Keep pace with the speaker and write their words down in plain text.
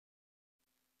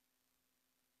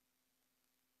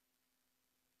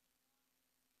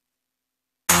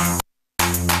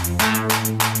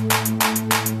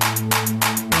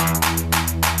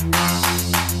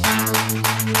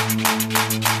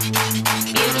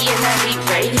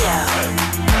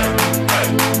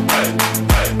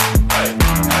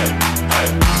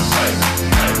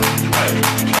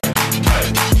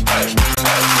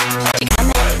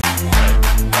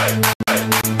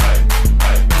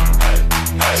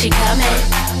She coming.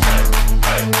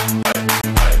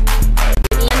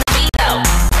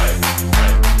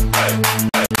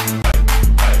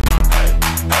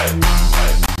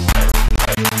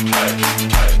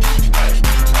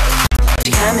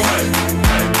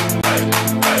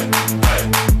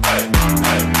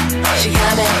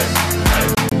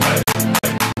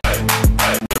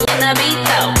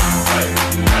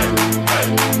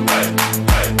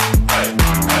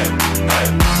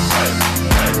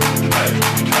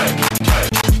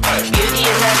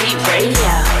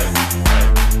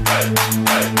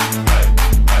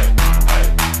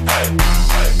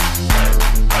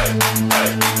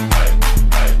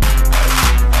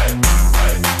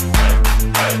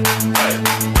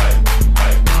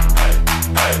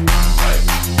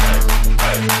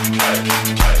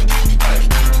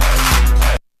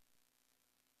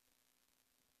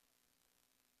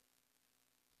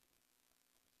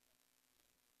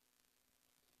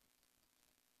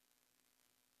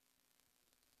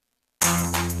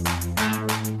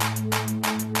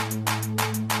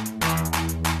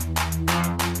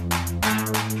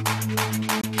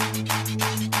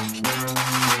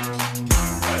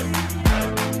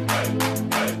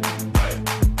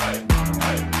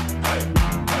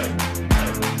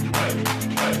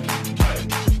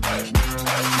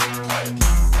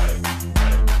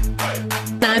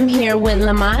 I'm here with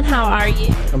Lamont. How are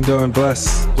you? I'm doing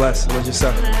blessed. Blessed. What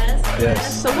yourself?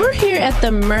 Yes. So we're here at the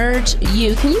Merge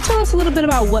U. Can you tell us a little bit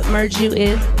about what Merge U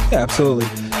is? Yeah, absolutely.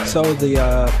 So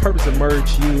the purpose of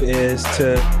Merge U is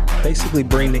to basically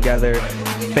bring together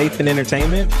faith and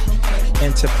entertainment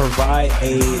and to provide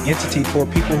a entity for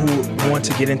people who want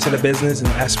to get into the business and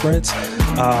aspirants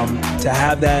to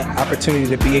have that opportunity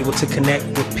to be able to connect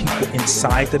with people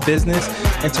inside the business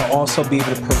and to also be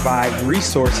able to provide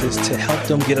resources to help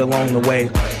them get along the way.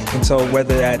 And so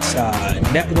whether that's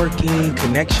networking,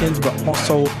 connections, but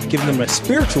also giving them a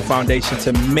spiritual foundation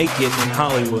to make it in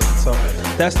Hollywood. So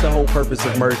that's the whole purpose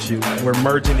of Merge U. We're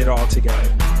merging it all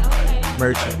together.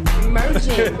 Merging.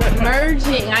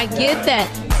 I get that.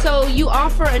 So you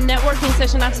offer a networking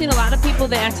session. I've seen a lot of people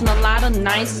that asking a lot of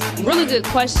nice, really good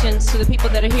questions to the people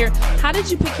that are here. How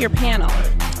did you pick your panel?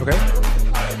 Okay.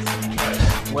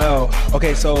 Well,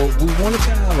 okay, so we wanted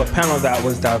to have a panel that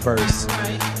was diverse.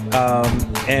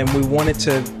 And we wanted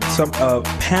a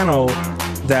panel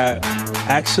that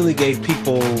actually gave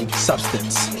people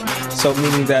substance. So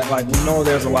meaning that, like, we know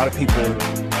there's a lot of people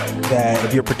that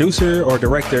if you're a producer or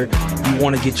director, you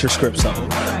want to get your script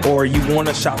sold, or you want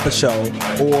to shop a show,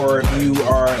 or if you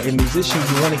are a musician,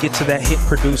 you want to get to that hit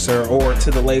producer or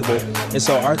to the label. And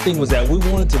so our thing was that we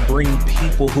wanted to bring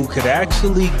people who could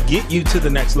actually get you to the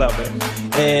next level.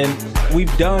 And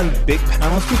we've done big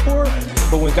panels before,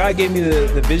 but when God gave me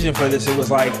the vision for this, it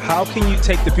was like, how can you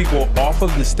take the people off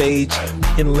of the stage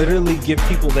and literally give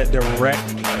people that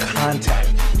direct contact?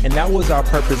 And that was our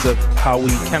purpose of how we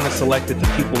kind of selected the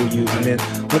people we use, and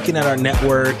then looking at our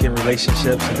network and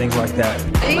relationships and things like that.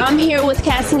 I'm here with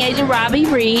casting agent Robbie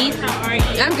Reed. How are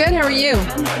you? I'm good. How are you?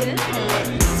 I'm good.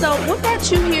 So what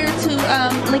brought you here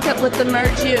to link up with the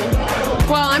Merge U?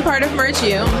 Well, I'm part of Merge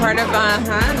U. I'm part of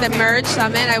the Merge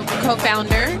Summit. I'm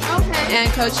co-founder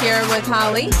and co-chair with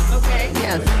Holly. Okay.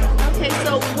 Yes. Okay,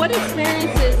 so what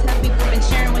experiences have people been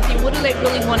sharing with you? What do they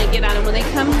really want to get out of when they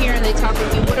come here and they talk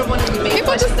with you? What are one of the main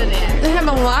questions they ask? They have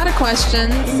a lot of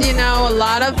questions, you know, a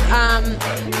lot of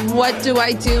what do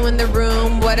I do in the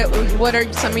room? What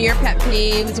are some of your pet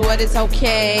peeves? What is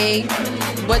okay?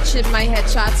 What should my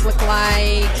headshots look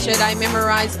like? Should I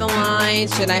memorize the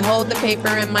lines? Should I hold the paper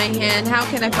in my hand? How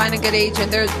can I find a good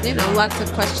agent? There's, you know, lots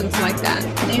of questions like that.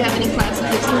 Do you have any classes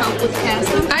that you help with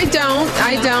casting? I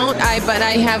don't. But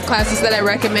I have classes that I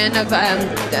recommend of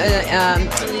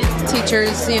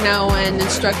teachers, you know, and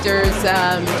instructors,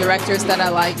 directors that I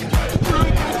like.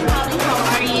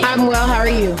 How are you? I'm well. How are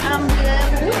you? I'm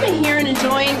good. We've been here and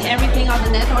enjoying everything on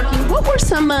the networking. What were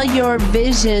some of your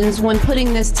visions when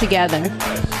putting this together?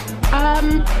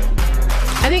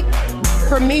 I think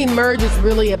for me, Merge is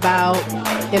really about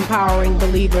empowering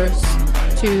believers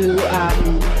to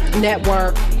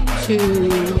network, to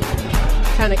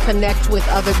kind of connect with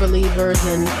other believers,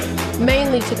 and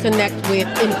mainly to connect with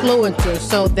influencers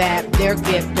so that their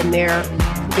gift and their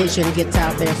vision gets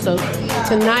out there. So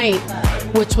tonight,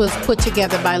 which was put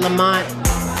together by Lamont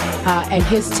and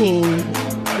his team,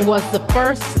 was the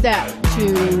first step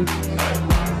to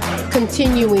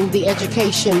continuing the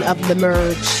education of the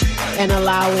Merge and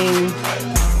allowing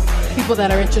people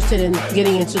that are interested in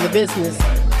getting into the business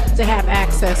to have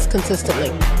access consistently.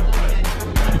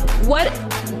 What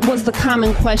was the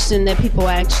common question that people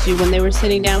asked you when they were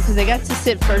sitting down? Because they got to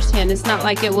sit firsthand. It's not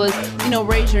like it was,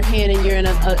 raise your hand and you're in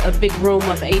a big room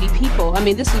of 80 people. I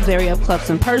mean, this is very up close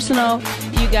and personal.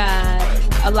 You got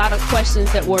a lot of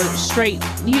questions that were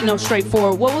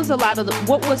straightforward. What was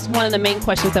one of the main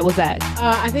questions that was asked?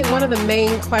 I think one of the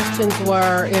main questions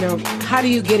were, how do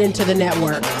you get into the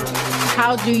network?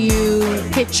 How do you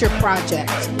pitch your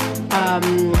project?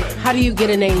 How do you get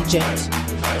an agent?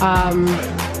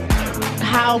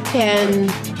 How can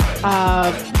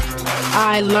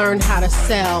I learn how to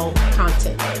sell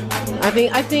content?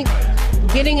 I think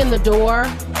getting in the door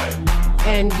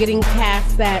and getting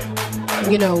past that,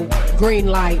 green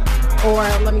light, or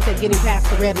let me say getting past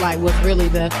the red light was really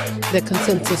the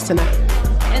consensus tonight.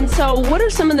 And so what are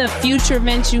some of the future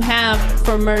events you have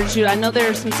for Merge You? I know there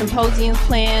are some symposiums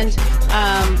planned.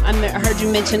 I heard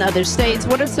you mention other states.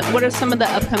 What are some of the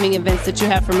upcoming events that you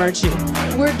have for Merge You?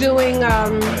 We're doing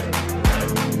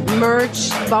Merge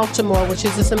Baltimore, which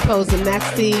is a symposium. That's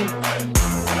the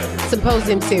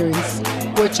symposium series,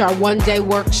 which are one-day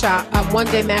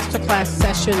masterclass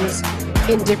sessions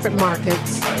in different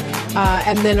markets.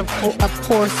 And then, of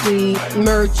course, the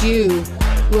Merge You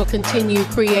will continue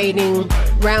creating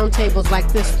roundtables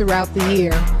like this throughout the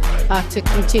year to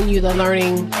continue the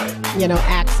learning,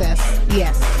 access.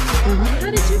 Yes. Mm-hmm.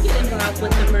 How did you get involved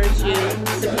with the Merge You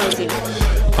symposium?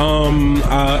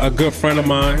 A good friend of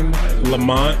mine,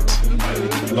 Lamont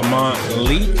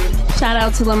Leak. Shout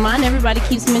out to Lamont. Everybody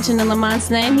keeps mentioning Lamont's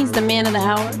name. He's the man of the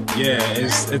hour. Yeah,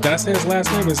 did I say his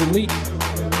last name? Is it Leak?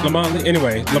 Lamont Leak.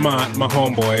 Anyway, Lamont, my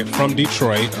homeboy from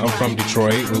Detroit. I'm from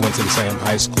Detroit. We went to the same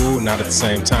high school, not at the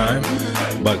same time.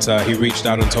 But he reached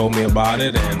out and told me about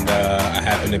it, and I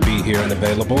happened to be here and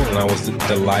available, and I was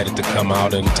delighted to come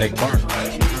out and take part.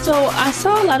 So I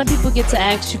saw a lot of people get to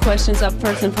ask you questions up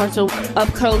close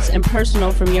and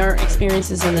personal from your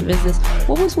experiences in the business.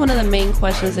 What was one of the main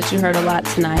questions that you heard a lot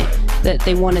tonight that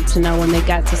they wanted to know when they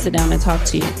got to sit down and talk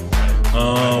to you?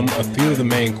 A few of the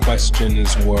main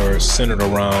questions were centered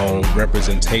around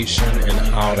representation and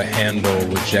how to handle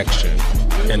rejection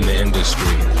in the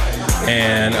industry.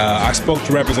 And I spoke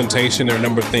to representation. There are a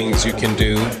number of things you can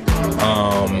do.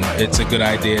 It's a good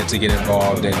idea to get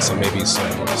involved in some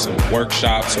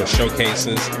workshops or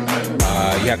showcases.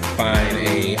 You have to find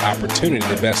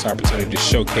the best opportunity to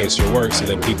showcase your work so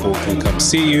that people can come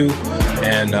see you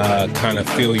and kind of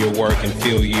feel your work and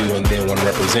feel you and then want to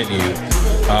represent you.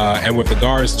 And with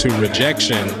regards to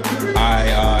rejection,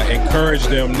 I encourage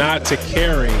them not to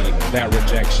carry that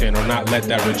rejection or not let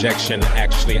that rejection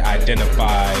actually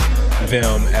identify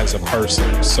them as a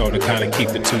person. So to kind of keep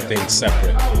the two things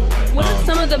separate. What are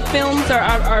some of the films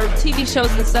or TV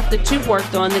shows and stuff that you've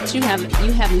worked on that you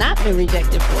have not been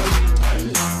rejected for?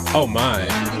 Oh my,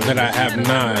 that I have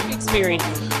not experienced.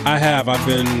 I have. I've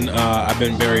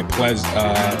been very blessed.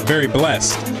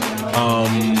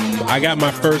 I got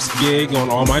my first gig on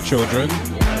All My Children,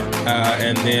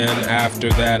 and then after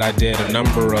that I did a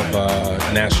number of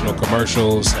national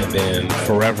commercials, and then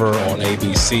Forever on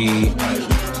ABC,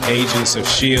 Agents of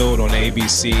S.H.I.E.L.D. on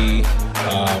ABC,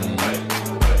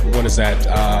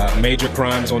 Major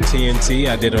Crimes on TNT,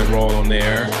 I did a role on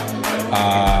there,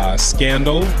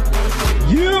 Scandal,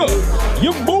 yeah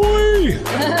boy!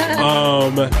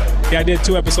 Yeah, I did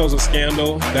 2 episodes of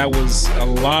Scandal. That was a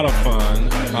lot of fun.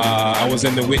 I was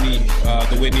in the Whitney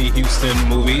Houston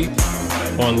movie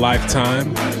on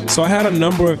Lifetime. So I had a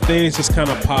number of things just kind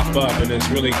of pop up, and it's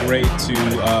really great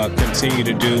to continue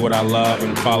to do what I love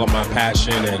and follow my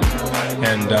passion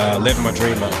and live my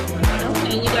dream out.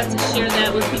 Okay, you got to share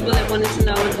that with people that wanted to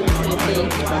know and do the same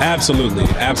thing.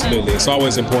 Absolutely. It's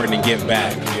always important to give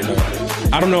back,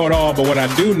 I don't know it all, but what I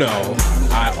do know,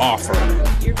 I offer.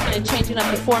 You're kind of changing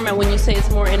up the format when you say it's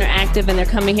more interactive and they're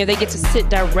coming here. They get to sit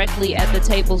directly at the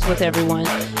tables with everyone.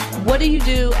 What do you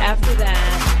do after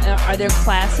that? Are there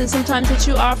classes sometimes that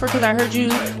you offer? Because I heard you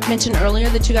mention earlier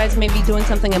that you guys may be doing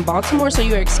something in Baltimore, so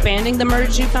you're expanding the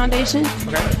Merge You Foundation?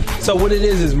 Okay. So what it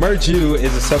is Merge You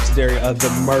is a subsidiary of the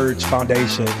Merge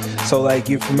Foundation. So like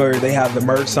you're familiar, they have the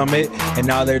Merge Summit, and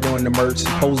now they're doing the Merge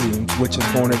Symposium, which is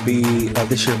going to be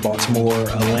this year in Baltimore,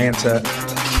 Atlanta.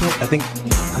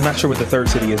 I'm not sure what the third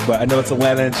city is, but I know it's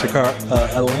Atlanta and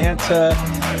Atlanta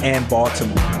and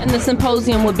Baltimore. And the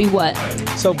symposium would be what?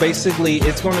 So basically,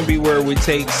 it's going to be where we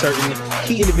take certain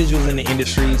key individuals in the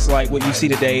industries, like what you see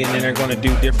today, and then they're going to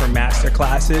do different master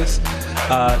classes,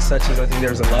 such as I think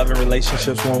there's a love and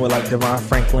relationships one with like Devon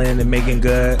Franklin and Megan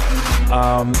Good.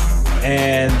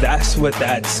 And that's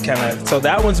kind of, so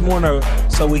that one's more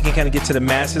so we can kind of get to the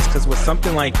masses, because with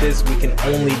something like this, we can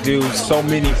only do so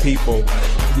many people.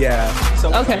 Yeah.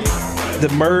 So okay. The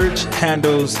Merge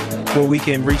handles where we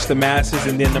can reach the masses,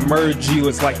 and then the Merge U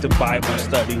is like the Bible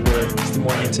study where it's the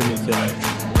more intimate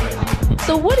feeling.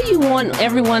 So what do you want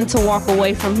everyone to walk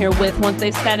away from here with once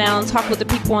they've sat down, talk with the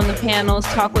people on the panels,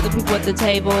 talk with the people at the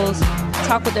tables,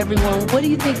 talk with everyone? What do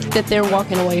you think that they're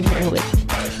walking away here with?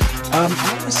 I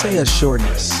would say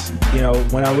assuredness. You know,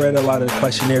 when I read a lot of the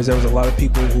questionnaires, there was a lot of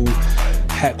people who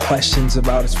had questions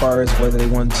about as far as whether they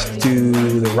want to do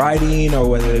the writing or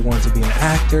whether they want to be an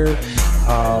actor,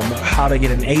 how to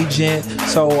get an agent.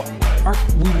 So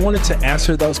we wanted to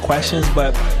answer those questions,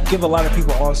 but give a lot of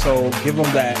people also, give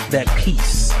them that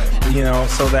peace, you know,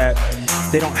 so that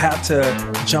they don't have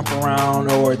to jump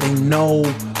around, or they know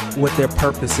what their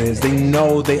purpose is.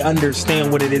 They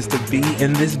understand what it is to be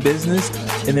in this business,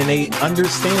 and then they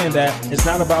understand that it's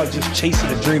not about just chasing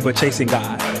a dream, but chasing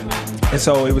God. And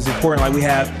so it was important. Like we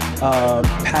have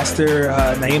Pastor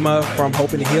Naima from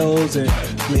Hope in the Hills, and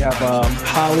we have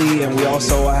Holly, and we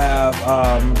also have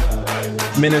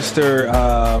Minister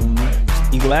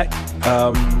Elect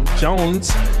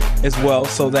Jones as well,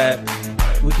 so that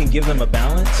we can give them a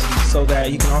balance, so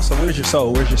that you can also, where's your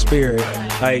soul, where's your spirit?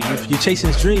 Like, if you're chasing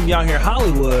this dream, y'all here in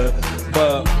Hollywood,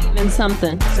 but in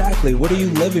something. Exactly, what are you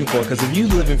living for? Because if you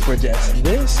living for just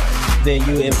this, then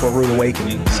you're in for a rude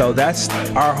awakening. So that's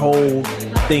our whole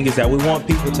thing, is that we want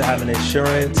people to have an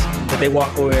assurance that they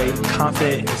walk away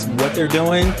confident in what they're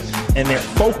doing, and they're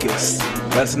focused.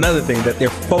 That's another thing, that they're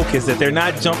focused, that they're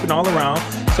not jumping all around.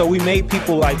 So we made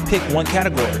people like pick one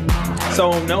category.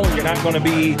 So no, you're not going to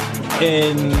be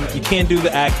you can't do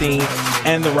the acting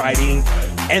and the writing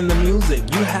and the music.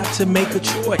 You have to make a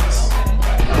choice.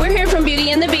 We're here from Beauty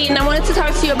and the Beat, and I wanted to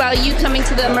talk to you about you coming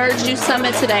to the Merge U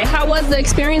Summit today. How was the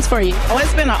experience for you? Oh,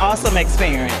 it's been an awesome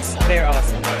experience. Very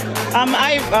awesome.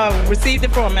 I received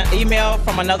it from an email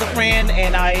from another friend,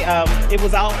 and it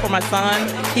was all for my son.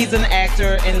 He's an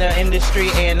actor in the industry,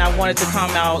 and I wanted to come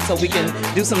out so we can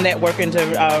do some networking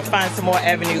to find some more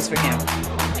avenues for him.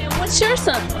 And what's your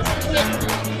son?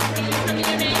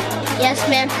 Yes,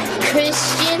 ma'am.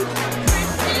 Christian.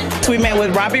 We met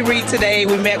with Robbie Reed today.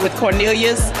 We met with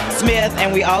Cornelius Smith,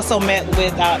 and we also met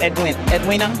with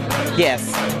Edwina.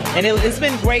 Yes. And it's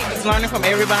been great just learning from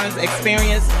everybody's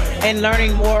experience and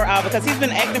learning more because he's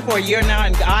been acting for a year now,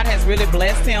 and God has really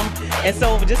blessed him. And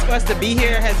so just for us to be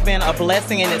here has been a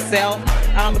blessing in itself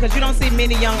because you don't see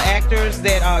many young actors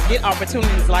that get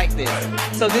opportunities like this.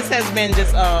 So this has been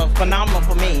just phenomenal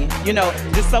for me, you know,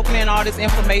 just soaking in all this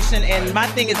information. And my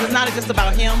thing is, it's not just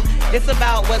about him, it's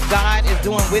about what God is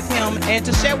doing with him, and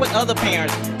to share with other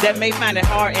parents that may find it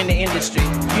hard in the industry,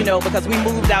 you know, because we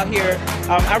moved out here.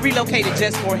 I relocated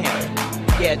just for him.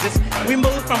 Yeah, we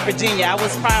moved from Virginia. I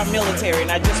was prior military,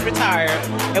 and I just retired,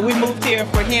 and we moved here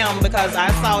for him because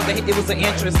I saw that it was an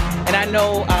interest, and I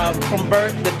know from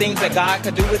birth the things that God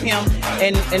could do with him,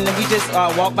 and we just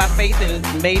walked by faith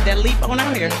and made that leap on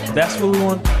out here. That's what we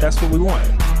want. That's what we want.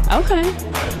 Okay.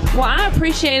 Well, I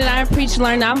appreciate it. I appreciate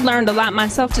learning. I've learned a lot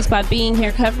myself just by being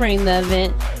here covering the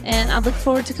event, and I look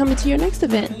forward to coming to your next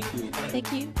event.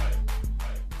 Thank you.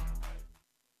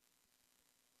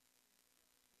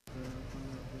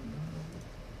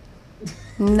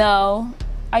 No.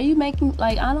 Are you making,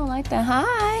 I don't like that.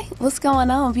 Hi. What's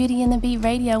going on? Beauty and the Beat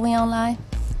Radio. We on live?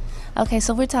 Okay,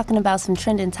 so we're talking about some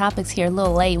trending topics here a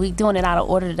little late. We're doing it out of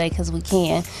order today because we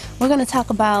can. We're going to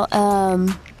talk about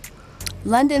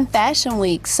London Fashion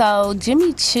Week. So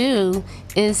Jimmy Choo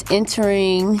is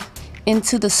entering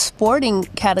into the sporting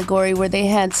category where they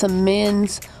had some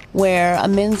men's wear, a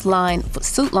men's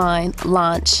suit line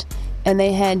launch, and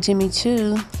they had Jimmy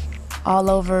Choo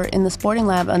all over in the sporting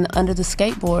lab under the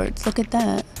skateboards. Look at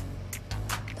that.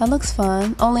 That looks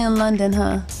fun. Only in London,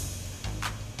 huh?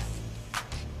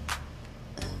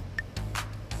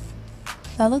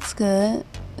 That looks good.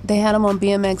 They had them on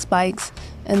BMX bikes,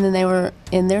 and then they were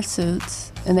in their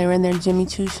suits, and they were in their Jimmy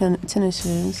Choo tennis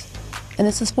shoes. And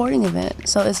it's a sporting event.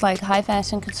 So it's like high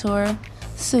fashion couture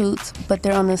suits, but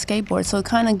they're on the skateboard. So it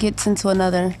kind of gets into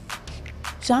another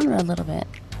genre a little bit.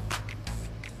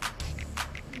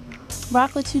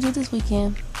 Rock, what you do this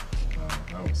weekend?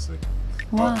 I was sick.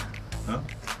 Why? Huh?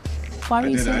 Why were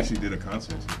you sick? I actually did a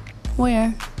concert too.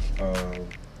 Where?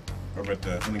 Over at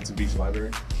the Huntington Beach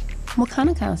Library. What kind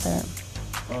of concert?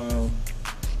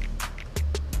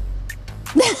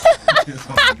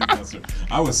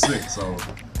 I was sick, so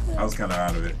I was kind of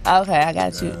out of it. Okay, I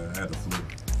got you. I had the flu.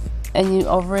 And you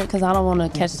over it? Because I don't want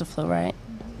to catch the flu, right?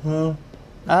 Well.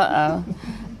 Uh-oh.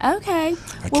 Okay.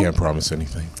 I can't promise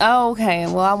anything. Oh, okay.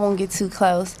 Well, I won't get too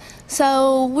close.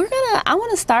 So I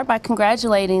want to start by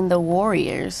congratulating the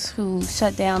Warriors who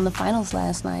shut down the finals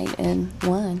last night and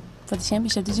won for the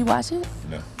championship. Did you watch it?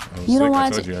 No. You don't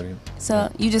watch it? it?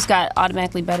 So you just got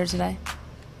automatically better today?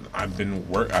 I've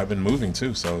been moving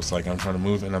too, so it's like I'm trying to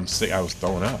move and I'm sick. I was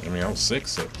throwing up. I mean, I was sick.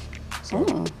 So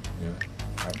yeah,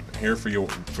 I'm here for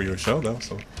your show though.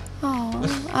 So.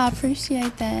 Oh, I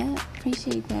appreciate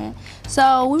that.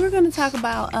 So we were going to talk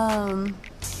about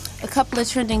a couple of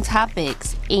trending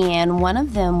topics, and one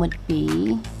of them would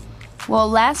be, well,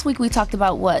 last week we talked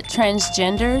about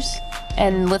transgenders,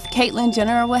 and with Caitlyn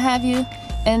Jenner or what have you,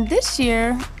 and this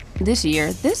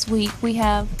week we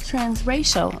have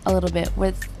transracial a little bit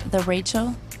with the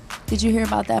Rachel. Did you hear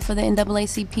about that for the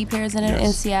NAACP president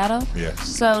in Seattle? Yes.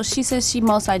 So she says she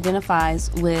most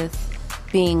identifies with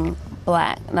being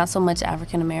Black, not so much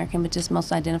African American, but just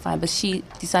most identified. But she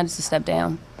decided to step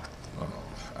down.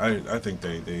 I think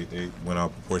they went out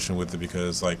of proportion with it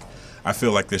because, like, I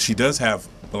feel like that she does have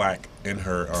Black in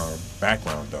her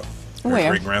background, though. Her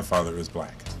great-grandfather is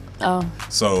Black. Oh.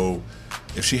 So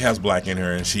if she has Black in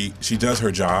her and she does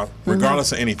her job,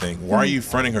 regardless of anything, why are you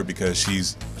fronting her because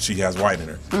she has white in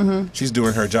her? She's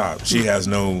doing her job. She has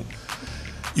no...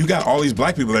 You got all these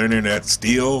Black people that are in there that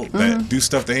steal, that do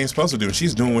stuff they ain't supposed to do. And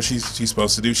she's doing what she's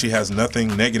supposed to do. She has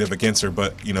nothing negative against her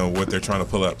but, what they're trying to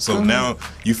pull up. So now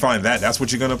you find that's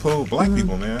what you're going to pull? Black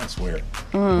people, man, I swear.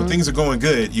 When things are going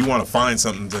good, you want to find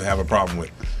something to have a problem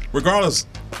with. Regardless.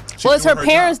 Well, it's her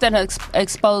parents that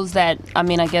exposed that. I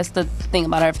mean, I guess the thing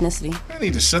about her ethnicity. I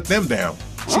need to shut them down.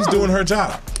 She's doing her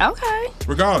job. Okay.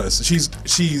 Regardless, she's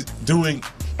doing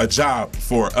a job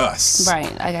for us.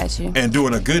 Right, I got you. And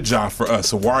doing a good job for us.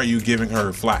 So why are you giving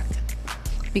her flack?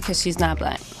 Because she's not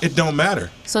Black. It don't matter.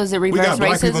 So is it reverse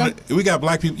racism? We got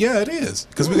Black people. Yeah, it is.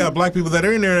 Because we got Black people that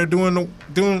are in there that are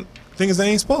doing things they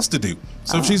ain't supposed to do.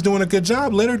 So if she's doing a good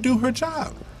job, let her do her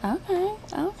job.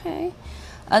 Okay.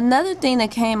 Another thing that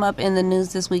came up in the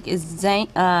news this week is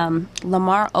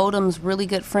Lamar Odom's really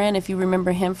good friend, if you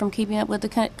remember him from Keeping Up with the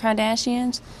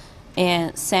Kardashians,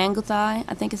 and Sanguthai,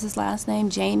 I think is his last name,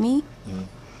 Jamie.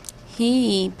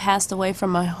 He passed away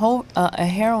from a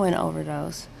heroin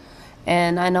overdose.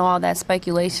 And I know all that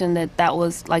speculation that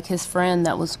was like his friend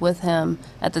that was with him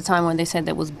at the time when they said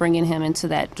that was bringing him into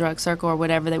that drug circle or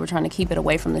whatever. They were trying to keep it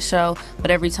away from the show. But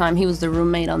every time he was the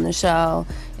roommate on the show,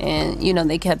 and,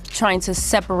 they kept trying to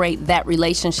separate that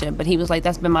relationship. But he was like,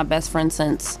 that's been my best friend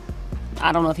since,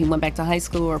 I don't know if he went back to high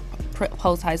school or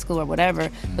post-high school or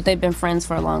whatever, but they've been friends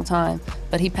for a long time.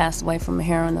 But he passed away from a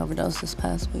heroin overdose this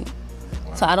past week.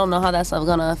 So I don't know how that's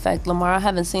going to affect Lamar. I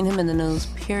haven't seen him in the news,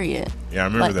 period. Yeah, I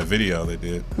remember that video they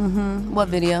did. What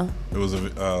video? It was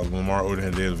Lamar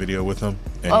Odom did a video with him.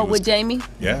 And with Jamie?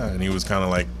 Yeah, and he was kind of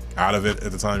like out of it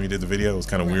at the time he did the video. It was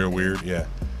kind of weird, yeah.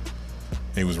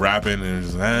 He was rapping and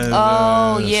just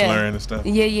slurring and stuff.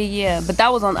 Yeah. But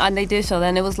that was on, they did show that,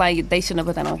 and it was like they shouldn't have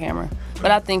put that on camera.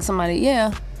 But I think somebody,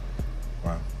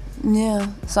 Wow. Yeah,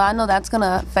 so I know that's going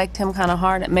to affect him kind of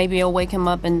hard. Maybe it'll wake him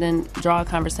up and then draw a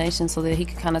conversation so that he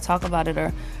can kind of talk about it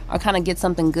or kind of get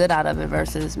something good out of it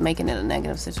versus making it a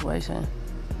negative situation.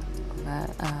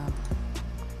 But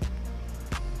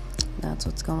that's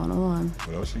what's going on.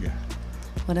 What else you got?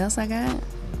 What else I got?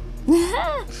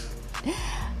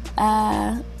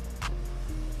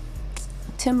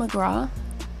 Tim McGraw.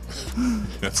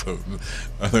 That's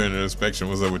other than inspection.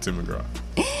 What's up with Tim McGraw?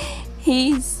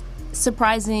 He's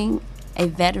surprising a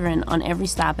veteran on every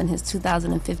stop in his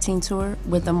 2015 tour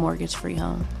with a mortgage-free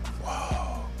home.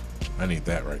 Wow. I need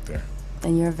that right there.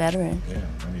 And you're a veteran. Yeah,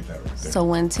 I need that right there. So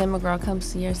when Tim McGraw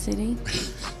comes to your city,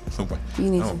 I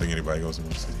don't think anybody goes to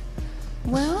my city.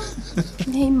 Well,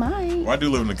 he might. Well, I do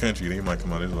live in the country. They might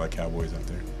come out. There's like cowboys out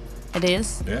there. It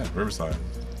is? Yeah, Riverside.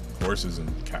 Horses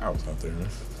and cows out there.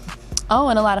 Oh,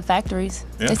 and a lot of factories.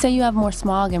 Yeah. They say you have more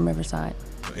smog in Riverside.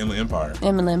 Inland Empire.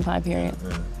 Inland Empire, period.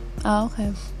 Yeah. Oh,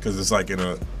 okay. Because it's like in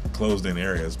a closed-in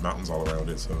area. There's mountains all around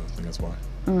it, so I think that's why.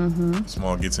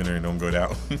 Smog gets in there and don't go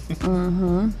down.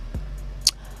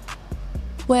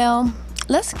 Well,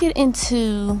 let's get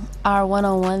into our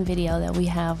one-on-one video that we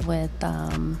have with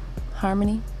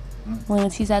Harmony. We're going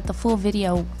to tease that. The full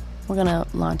video we're going to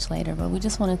launch later, but we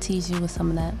just want to tease you with some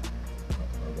of that.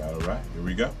 All right. Here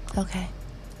we go. Okay.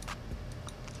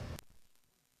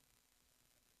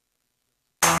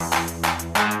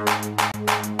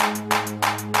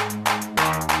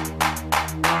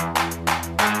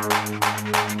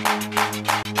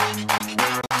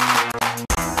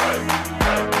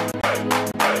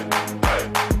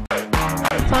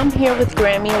 I'm here with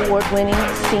Grammy Award-winning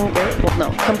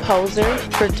composer,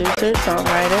 producer,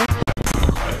 songwriter,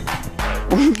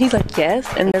 He's like, yes,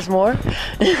 and there's more.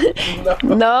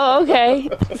 No, okay.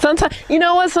 Sometimes, you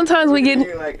know what? Sometimes we get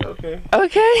like, okay.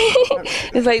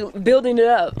 It's like building it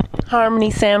up.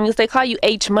 Harmony Samuels. They call you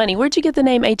H Money. Where'd you get the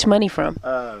name H Money from?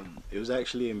 It was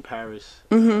actually in Paris.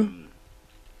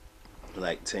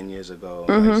 Like 10 years ago.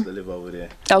 I used to live over there.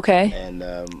 Okay. And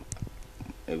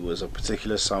it was a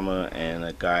particular summer, and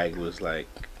a guy was like,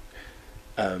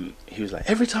 he was like,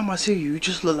 every time I see you, you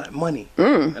just look like money.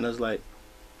 And I was like,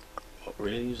 oh,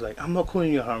 really? He was like, I'm not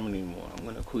calling you Harmony anymore. I'm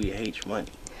gonna call you H Money.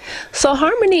 So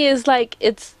Harmony is like,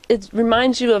 it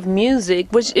reminds you of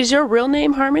music. Which is your real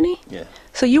name, Harmony? Yeah.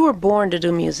 So you were born to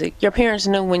do music. Your parents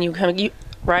knew when you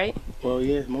right? Well,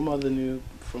 yeah, my mother knew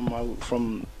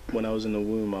from when I was in the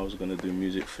womb I was gonna do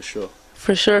music for sure.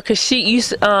 For sure, because she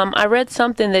used. I read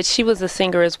something that she was a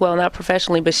singer as well, not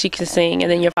professionally, but she can sing.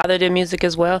 And then your father did music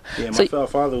as well. Yeah, my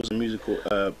father was a musical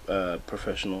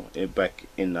professional back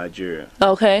in Nigeria.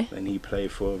 Okay. And he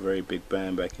played for a very big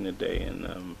band back in the day,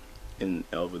 and in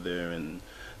Belvedere, and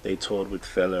they toured with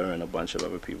Fela and a bunch of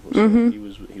other people. So he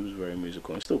was very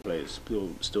musical and still plays,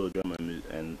 still a drummer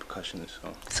and percussionist.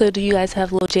 So do you guys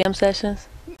have little jam sessions?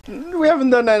 We haven't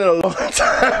done that in a long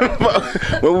time.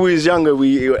 But when we was younger,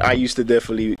 I used to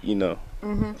definitely, you know.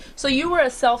 So you were a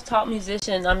self-taught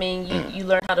musician. I mean, you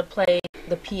learned how to play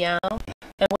the piano.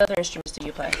 And what other instruments do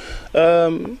you play?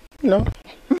 You know,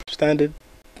 standard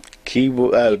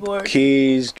keyboard,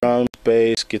 keys, drums,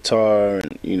 bass, guitar,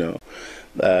 and you know,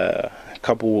 a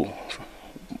couple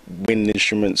wind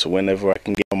instruments whenever I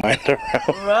can get my mind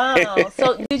around. Wow.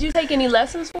 So did you take any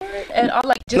lessons for it? And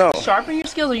like just sharpen your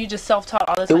skills, or you just self-taught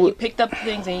all the time? You picked up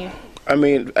things and you... I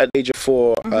mean, at the age of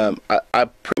 4, I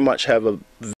pretty much have a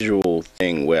visual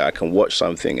thing where I can watch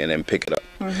something and then pick it up.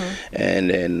 And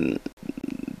then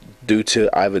due to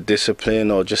either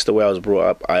discipline or just the way I was brought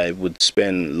up, I would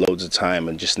spend loads of time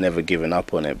and just never giving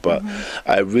up on it. But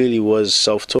I really was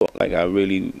self-taught. Like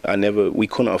we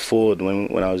couldn't afford,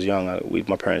 when I was young,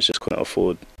 my parents just couldn't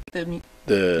afford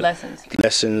the lessons.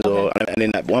 And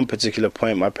in that one particular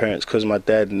point, my parents, because my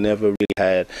dad never really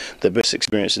had the best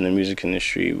experience in the music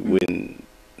industry when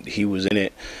he was in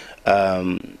it,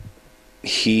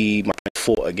 he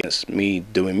fought against me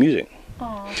doing music.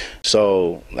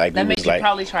 So like that made you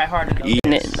probably try harder though.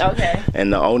 Yes. Okay.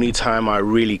 And the only time I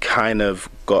really kind of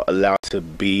got allowed to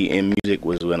be in music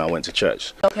was when I went to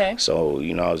church. Okay. So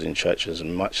you know, I was in church as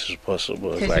much as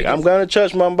possible. It's like, I'm going to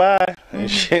church, Mom, bye. And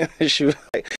she was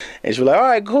like, all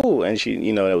right, cool. And she,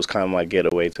 you know, that was kind of my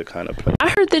getaway to kind of play. I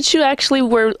heard that you actually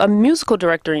were a musical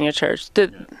director in your church.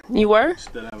 You were?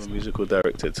 Still have a musical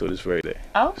director to this very day.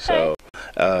 Okay. So,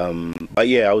 but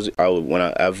yeah, when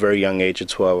at a very young age of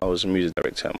 12, I was a music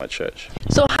director at my church.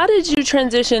 So how did you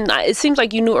transition? It seems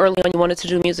like you knew early on you wanted to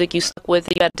do music. You stuck with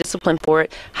it. You had discipline for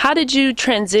it. How did you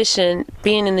transition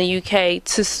being in the UK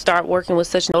to start working with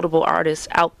such notable artists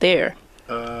out there?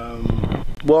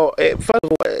 Well, first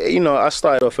of all, you know, I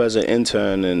started off as an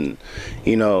intern, and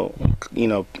you know,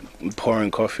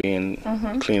 pouring coffee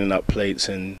and cleaning up plates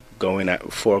and going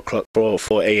at 4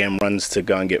 a.m. runs to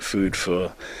go and get food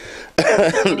for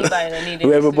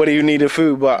everybody who needed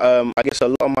food. But I guess a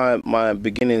lot of my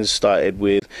beginnings started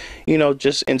with, you know,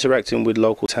 just interacting with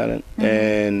local talent,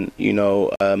 and you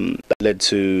know, that led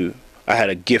to, I had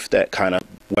a gift at kind of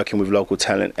working with local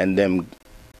talent and them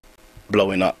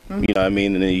blowing up, you know what I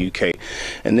mean, in the UK.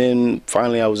 And then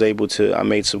finally I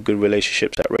made some good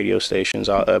relationships at radio stations,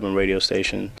 our urban radio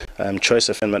station, Choice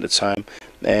FM at the time,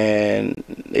 and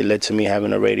it led to me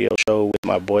having a radio show with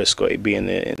my boy Scotty B in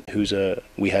there,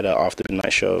 we had an after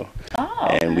midnight show.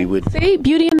 And we would see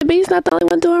Beauty and the Beast, not the only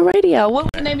one doing radio. What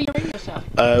was the name of your radio show?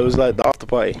 It was like the after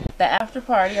party. The after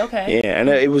party, okay. Yeah, and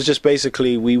it was just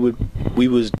basically we was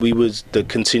the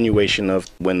continuation of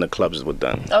when the clubs were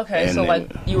done. Okay, and so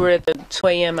like you were at the 2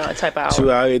 a.m. type of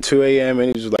hour. 2 a.m.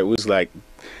 and it was like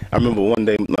I remember one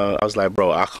day I was like,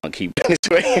 bro, I can't keep doing this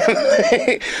 2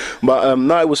 a.m. But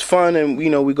no, it was fun, and you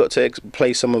know, we got to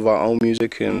play some of our own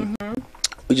music, and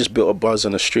we just built a buzz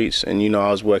on the streets. And you know,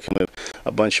 I was working with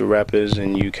a bunch of rappers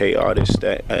and UK artists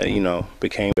that you know,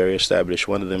 became very established.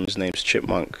 One of them, his name's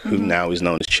Chipmunk, who now is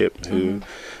known as Chip, who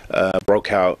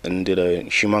broke out and did a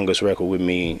humongous record with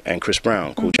me and Chris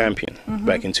Brown called Champion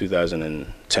back in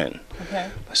 2010. Okay.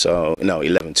 So no,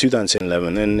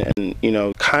 2011, and you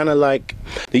know, kind of like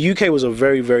the UK was a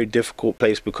very, very difficult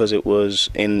place because it was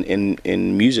in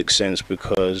music sense,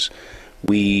 because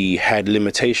we had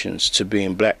limitations to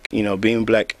being black. You know, being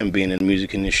black and being in the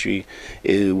music industry,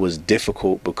 it was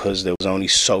difficult because there was only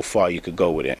so far you could go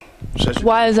with it.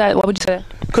 Why is that? Why would you say that?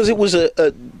 Because it was a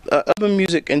urban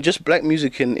music, and just black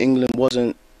music in England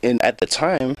wasn't, at the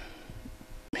time,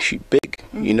 big,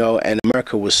 you know, and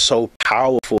America was so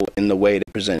powerful in the way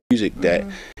they present music that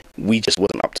we just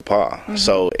wasn't up to par.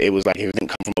 So it was like, if it didn't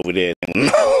come from over there,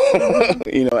 then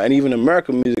you know, and even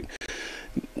American music,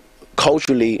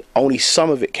 culturally, only some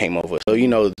of it came over. So, you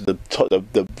know,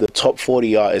 the top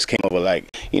 40 artists came over,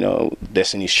 like, you know,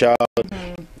 Destiny's Child,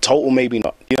 Total maybe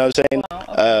not, you know what I'm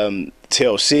saying?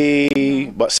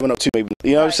 TLC, but 702 maybe,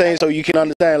 you know what I'm saying? So you can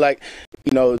understand, like,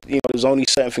 you know, there's only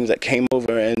certain things that came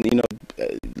over, and, you know,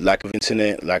 lack of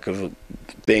internet, lack of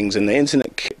things, and the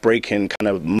internet kept breaking, kind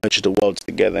of merged the worlds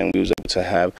together, and we was able to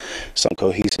have some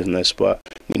cohesiveness. But,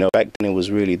 you know, back then it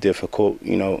was really difficult.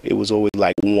 You know, it was always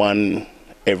like one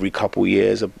every couple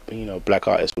years, you know, black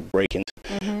artists would break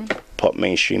into pop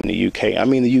mainstream in the UK. I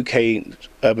mean, the UK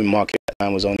urban market at the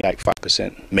time was only like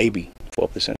 5%, maybe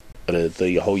 4% of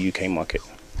the whole UK market.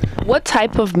 What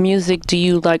type of music do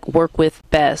you like work with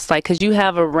best? Like, because you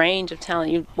have a range of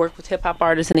talent. You work with hip hop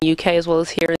artists in the UK as well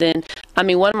as here. Then, I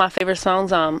mean, one of my favorite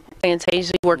songs,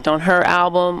 Fantasia, you worked on her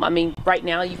album. I mean, right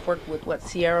now you've worked with what,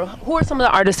 Sierra? Who are some of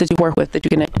the artists that you work with that you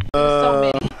can?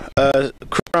 So many.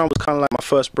 Chris Brown was kind of like my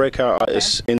first breakout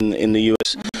artist in the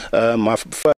US. My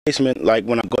first placement, like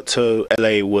when I got to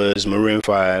LA, was Maroon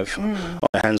 5 on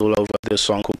Hands All Over. This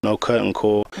song called No Curtain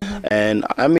Call, and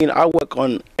I mean, I work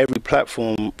on every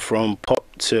platform from pop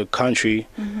to country.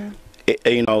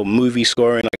 You know, movie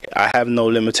scoring. Like, I have no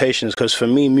limitations, because for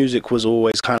me, music was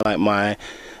always kind of like my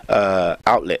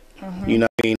outlet. You know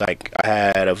what I mean? Like, I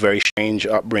had a very strange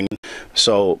upbringing,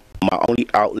 so my only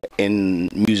outlet in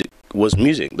music was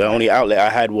music. The only outlet I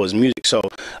had was music, so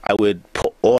I would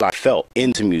put all I felt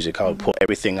into music. I would put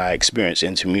everything I experienced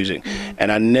into music,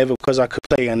 and I never, because I could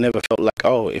play, I never felt like,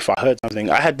 oh, if I heard something,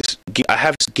 I have this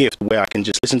gift where I can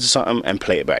just listen to something and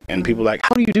play it back, and people are like,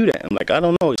 how do you do that? I'm like, I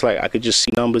don't know. It's like I could just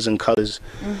see numbers and colors,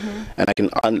 and I can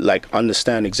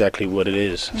understand exactly what it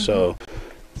is.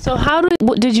 So how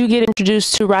did you get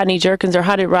introduced to Rodney Jerkins, or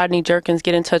how did Rodney Jerkins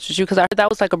get in touch with you? Because I heard that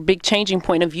was like a big changing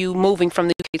point of you moving from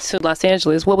the UK to Los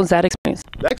Angeles. What was that experience?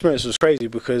 That experience was crazy,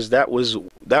 because that was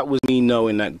me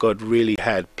knowing that God really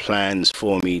had plans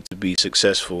for me to be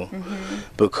successful,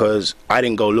 because I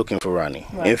didn't go looking for Rodney.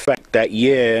 In fact, that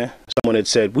year, someone had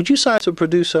said, would you sign to a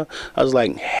producer? I was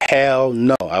like, hell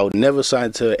no, I would never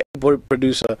sign to a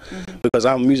producer, because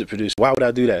I'm a music producer. Why would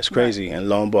I do that? It's crazy. And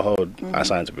lo and behold, I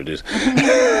signed to produce.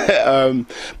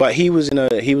 But he was in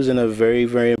a very,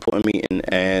 very important meeting,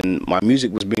 and my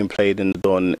music was being played in the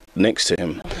door next to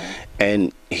him.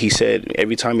 And he said,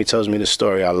 every time he tells me the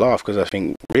story, I laugh, because I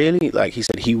think, really? Like, he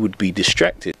said he would be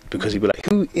distracted, because he'd be like,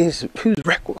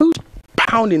 who's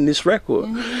pounding this record?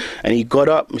 And he got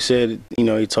up and said, you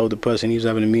know, he told the person he was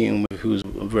having a meeting with, who was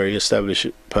a very established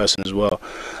person as well,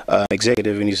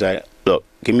 executive, and he's like, look,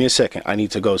 give me a second, I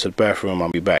need to go to the bathroom, I'll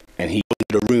be back. And he went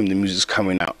to the room the music's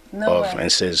coming out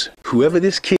and says, whoever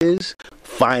this kid is,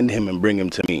 find him and bring him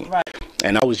to me.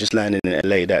 And I was just landing in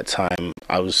LA that time.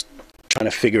 I was trying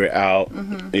to figure it out.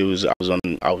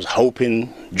 I was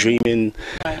hoping, dreaming,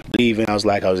 believing. I was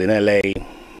in LA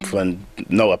for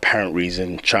no apparent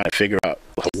reason, trying to figure out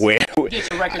where.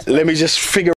 Let me just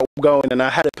figure out where I'm going. And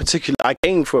I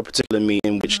came for a particular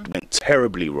meeting which went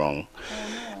terribly wrong.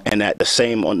 And at the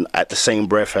same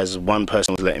breath as one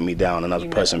person was letting me down, another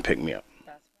person picked me up.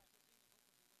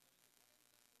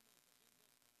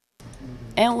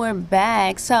 And we're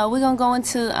back. So we're gonna go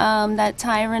into that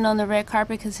Tyrant on the red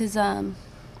carpet, because his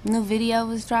new video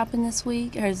was dropping this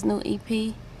week, or his new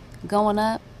EP, Going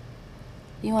Up.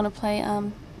 You want to play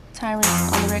Tyrant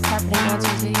on the red carpet and go into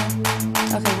his video?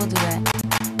 Okay, we'll do that.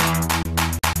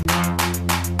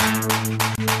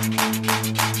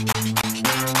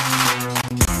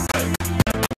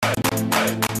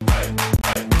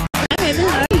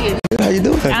 How you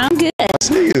doing? I'm good. I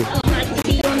see you.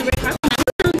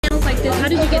 How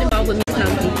did you get involved with Music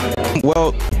Comedy?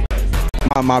 Well,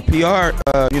 my PR,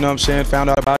 you know what I'm saying, found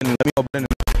out about it and let me know about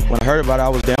it. And when I heard about it, I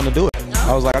was down to do it.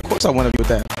 I was like, of course I want to be with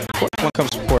that. Of course I want to come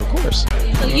support, of course.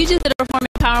 So you just did a performance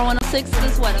at Power 106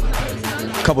 this what?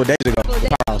 A couple of days ago.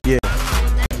 Yeah.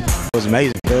 It was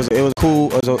amazing. It was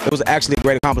cool. It was actually a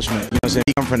great accomplishment. You know what I'm saying?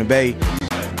 He come from the Bay.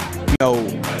 You know,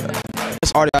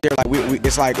 this artist out there, like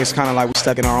it's kind of like we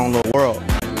stuck in our own little world.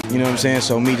 You know what I'm saying?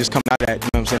 So me just coming out of that, you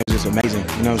know what I'm saying, it's just amazing.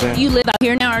 You know what I'm saying? You live out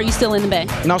here now, or are you still in the Bay?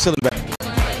 No, I'm still in the Bay.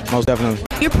 Most definitely.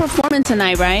 You're performing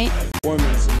tonight, right?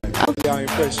 Performance tonight. Okay. Yeah,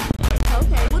 impression.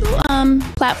 Okay. What do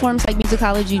platforms like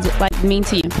Musicology mean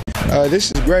to you?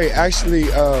 This is great. Actually,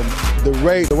 the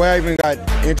way I even got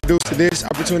introduced to this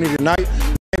opportunity tonight,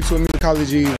 I came to a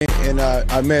Musicology event, and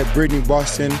I met Brittany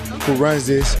Boston, who runs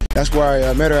this. That's where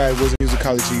I met her at, was a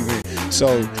Musicology event.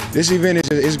 So this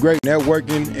event is great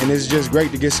networking, and it's just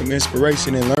great to get some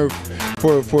inspiration and learn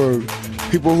for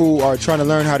people who are trying to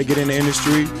learn how to get in the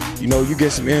industry. You know, you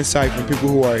get some insight from people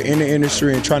who are in the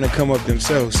industry and trying to come up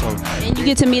themselves. So, and you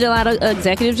get to meet a lot of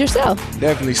executives yourself.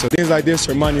 Definitely. So things like this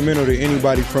are monumental to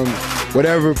anybody from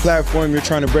whatever platform you're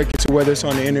trying to break into, whether it's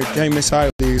on the entertainment side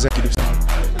or the executive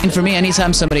side. And for me,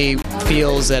 anytime somebody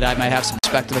feels that I might have some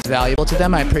perspective that's valuable to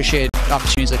them, I appreciate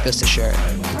opportunities like this to share it.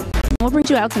 What brings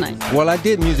you out tonight? Well, I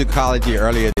did musicology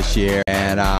earlier this year,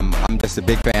 and I'm just a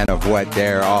big fan of what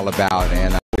they're all about,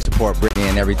 and I support Brittany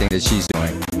and everything that she's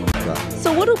doing.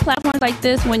 So what do platforms like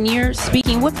this, when you're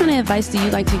speaking, what kind of advice do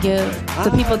you like to give the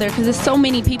people there? Because there's so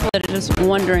many people that are just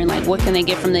wondering, like, what can they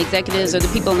get from the executives or the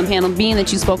people on the panel, being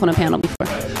that you spoke on a panel before?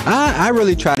 I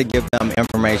really try to give them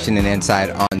information and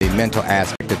insight on the mental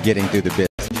aspect of getting through the business.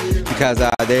 Because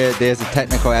there's a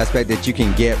technical aspect that you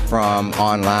can get from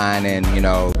online and, you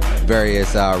know,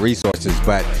 various resources,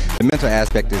 but the mental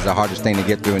aspect is the hardest thing to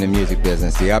get through in the music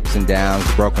business. The ups and downs,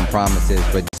 the broken promises,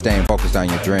 but staying focused on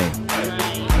your dream,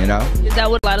 you know? Is that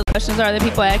what a lot of the questions are that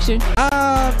people ask you?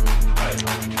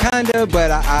 Kind of,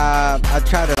 but I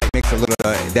try to mix a little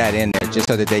of that in there just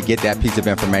so that they get that piece of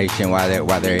information while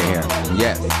they're here.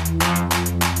 Yes.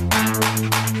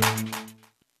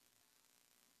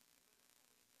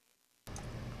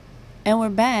 And we're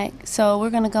back, so we're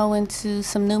gonna go into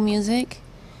some new music,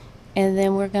 and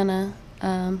then we're gonna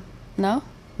no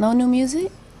new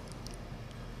music.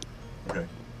 Okay.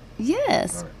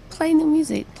 Yes, right. Play new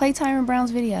music. Play Tyron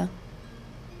Brown's video.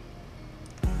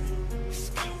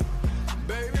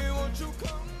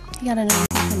 You got a new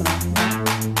music coming up.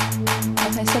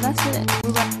 Okay, so that's it.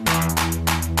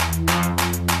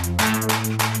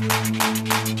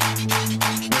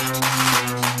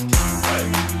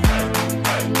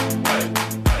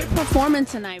 Performing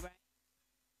tonight, right?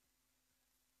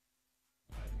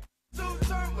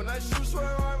 When I shoot, swear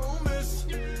I won't miss.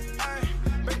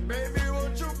 Baby,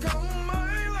 won't you come my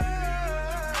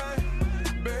way?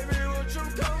 Baby, won't you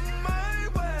come my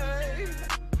way?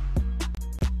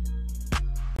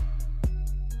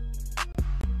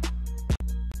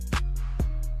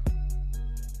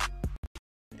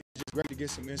 It's just great to get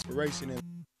some inspiration and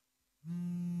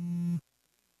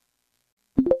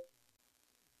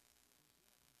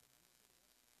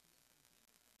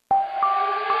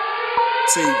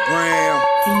T. Brown.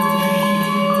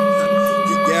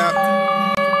 Yeah.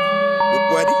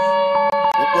 What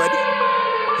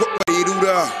do you do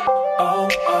there?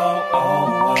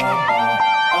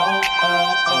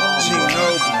 Gino.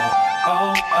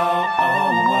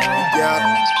 Yeah.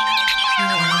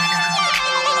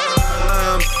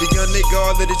 The young nigga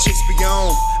all of the chicks be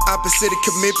on. Opposite of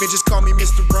commitment, just call me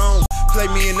Mr. Wrong. Play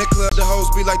me in the club, the hoes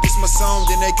be like, this my song.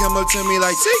 Then they come up to me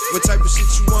like, what type of shit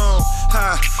you on?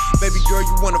 Ha, baby girl,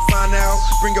 you wanna find out?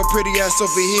 Bring your pretty ass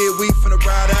over here, we finna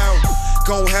ride out.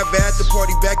 Gon' have a after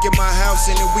party back in my house,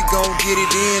 and then we gon' get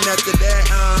it in. After that,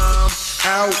 I'm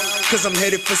out, cause I'm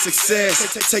headed for success.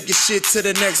 Take your shit to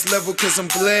the next level, cause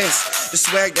I'm blessed. The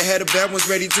swag that had the bad ones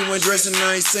ready to undress, and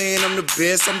I ain't saying I'm the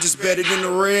best, I'm just better than the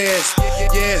rest.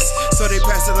 Yes, so they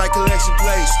pass it like collection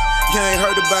plates. You ain't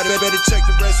heard about it, better check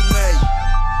the resume.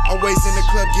 Always in the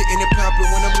club getting it poppin'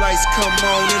 when them lights come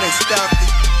on and they stop it.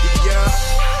 Yeah.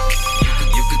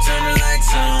 You could turn the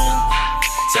lights on.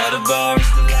 Tell the bar it's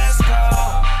the last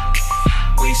call.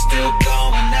 We still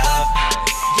going up.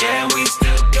 Yeah, we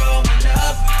still going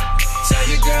up. Tell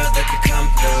your girls they could come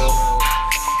through,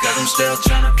 cause I'm still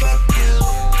tryna fuck you.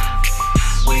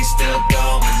 We still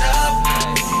going up.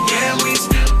 Yeah, we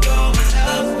still going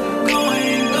up.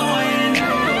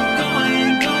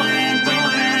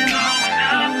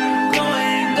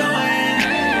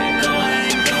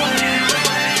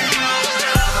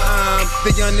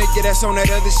 The young nigga that's on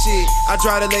that other shit. I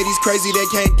drive the ladies crazy, they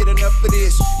can't get enough of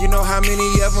this. You know how many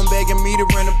of them begging me to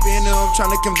run up in them,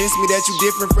 trying to convince me that you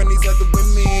different from these other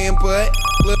women. But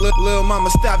little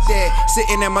mama, stop that.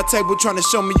 Sitting at my table trying to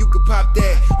show me you could pop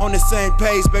that. On the same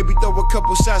page, baby, throw a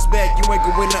couple shots back. You ain't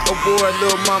gonna win the award,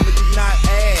 little mama, do not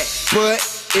ask. But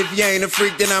if you ain't a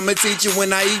freak, then I'ma teach you.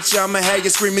 When I eat you, I'ma have you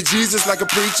screaming Jesus like a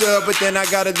preacher. But then I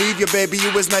gotta leave you, baby,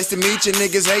 it was nice to meet you.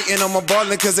 Niggas hating on my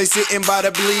ballin' cause they sitting by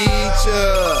the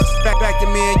bleachers. Back to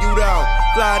me and you though.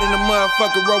 Fly in the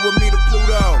motherfucker, roll with me to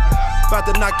Pluto. About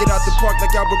to knock it out the park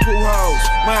like Albert Pujols.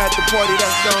 My at the party,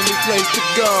 that's the only place to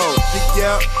go.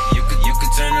 Yeah. You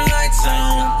could turn the lights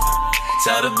on.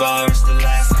 Tell the bar it's the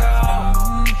last call.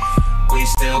 We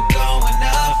still going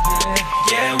up.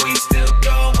 Yeah, we still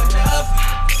going up.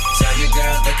 Tell your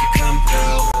girls they could come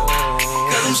through,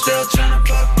 cause I'm still tryna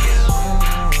fuck you.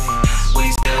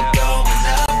 We still going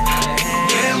up.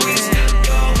 Yeah, we still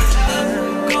going up.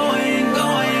 Going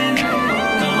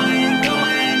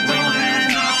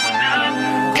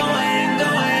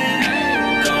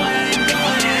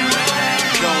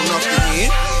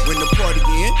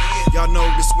Y'all know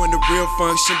this when the real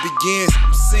function begins.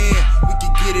 I'm saying we can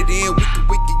get it in, we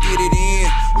can get it in.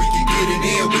 We can get it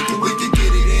in, we can get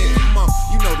it in. Come on,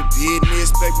 you know the business,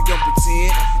 baby, don't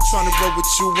pretend. Tryna roll with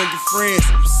you and your friends.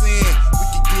 I'm saying we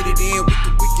can get it in, we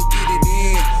can get it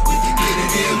in. We can get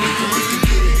it in, we can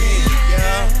get it in.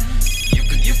 Yeah.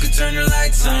 You could turn the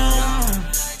lights on.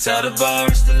 Tell the bar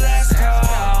it's the last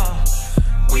call.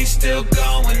 We still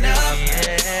going up.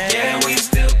 Yeah, we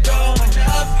still going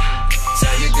up.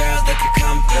 Tell your girls they can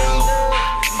come through.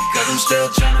 Cause I'm still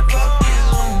tryna fuck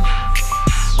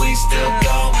you. We still